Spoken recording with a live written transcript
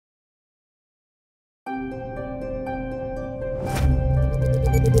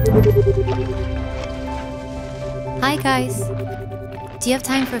Hi guys! Do you have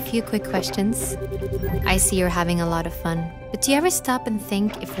time for a few quick questions? I see you're having a lot of fun, but do you ever stop and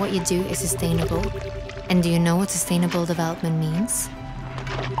think if what you do is sustainable? And do you know what sustainable development means?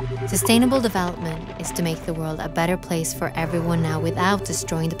 Sustainable development is to make the world a better place for everyone now without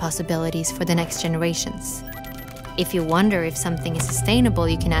destroying the possibilities for the next generations. If you wonder if something is sustainable,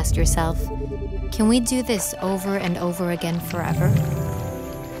 you can ask yourself, can we do this over and over again forever?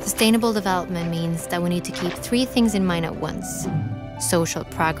 Sustainable development means that we need to keep three things in mind at once: social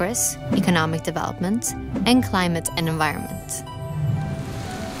progress, economic development, and climate and environment.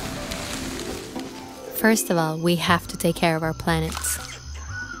 First of all, we have to take care of our planet.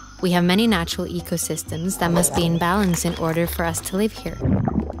 We have many natural ecosystems that must be in balance in order for us to live here.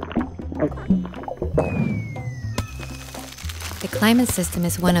 The climate system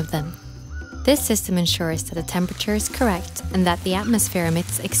is one of them. This system ensures that the temperature is correct and that the atmosphere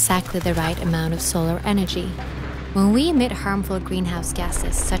emits exactly the right amount of solar energy. When we emit harmful greenhouse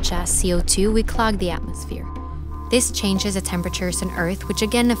gases, such as CO2, we clog the atmosphere. This changes the temperatures on Earth, which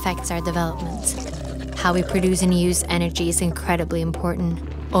again affects our development. How we produce and use energy is incredibly important.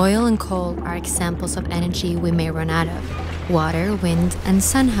 Oil and coal are examples of energy we may run out of. Water, wind, and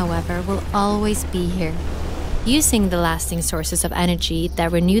sun, however, will always be here. Using the lasting sources of energy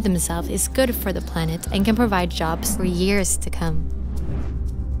that renew themselves is good for the planet and can provide jobs for years to come.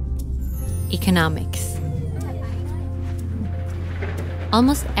 Economics.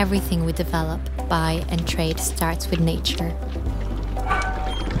 Almost everything we develop, buy, and trade starts with nature.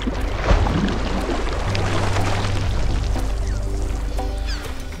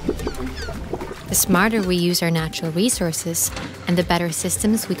 The smarter we use our natural resources and the better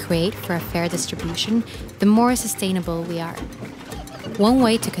systems we create for a fair distribution, the more sustainable we are. One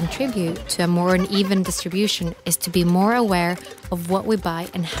way to contribute to a more uneven distribution is to be more aware of what we buy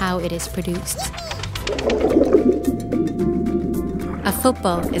and how it is produced. A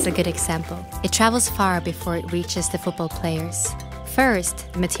football is a good example. It travels far before it reaches the football players.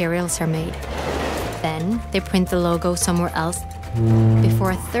 First, the materials are made. Then, they print the logo somewhere else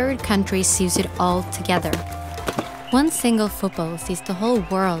before a third country sews it all together. One single football sees the whole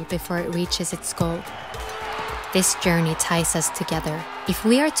world before it reaches its goal. This journey ties us together. If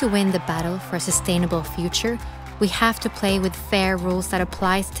we are to win the battle for a sustainable future, we have to play with fair rules that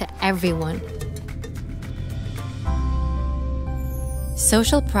applies to everyone.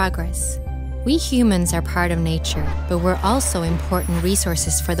 Social progress. We humans are part of nature, but we're also important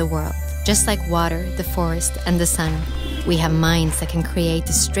resources for the world. Just like water, the forest, and the sun, we have minds that can create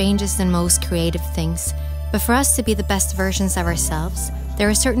the strangest and most creative things. But for us to be the best versions of ourselves, there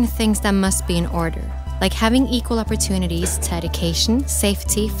are certain things that must be in order, like having equal opportunities to education,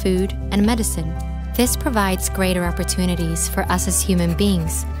 safety, food, and medicine. This provides greater opportunities for us as human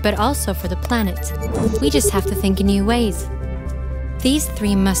beings, but also for the planet. We just have to think in new ways. These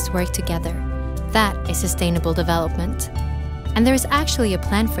three must work together. That is sustainable development. And there is actually a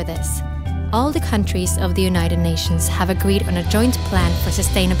plan for this. All the countries of the United Nations have agreed on a joint plan for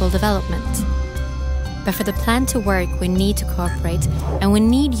sustainable development. But for the plan to work, we need to cooperate, and we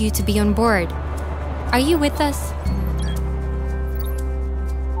need you to be on board. Are you with us?